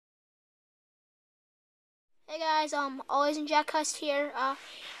Hey guys, Always in Jack Hust here.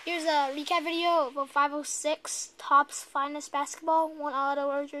 Here's a recap video of a 506 Topps Finest Basketball, 1 auto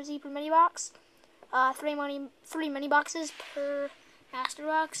or jersey per mini box. Three mini boxes per master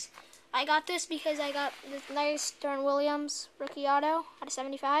box. I got this because I got this nice Deron Williams rookie auto out of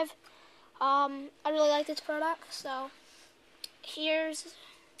 75. I really like this product, so here's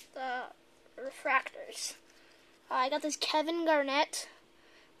the refractors. I got this Kevin Garnett.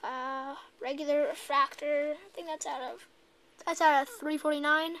 Regular refractor. I think that's out of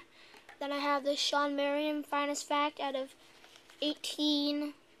 349. Then I have this Shawn Marion Finest Fact out of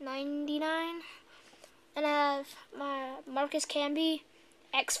 1899. Then I have my Marcus Camby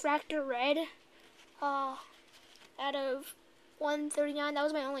X-Fractor Red out of 139. That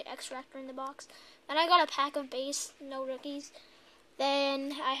was my only X-Fractor in the box. Then I got a pack of base, no rookies.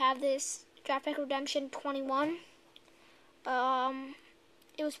 Then I have this Draft Pick Redemption 21.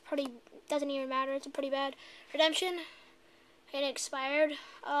 It was pretty, doesn't even matter, it's a pretty bad redemption. It expired.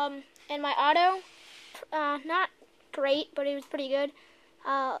 And my auto, not great, but it was pretty good.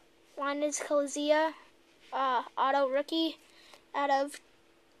 Linus Calzia, auto rookie out of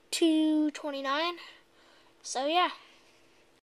 229. So yeah.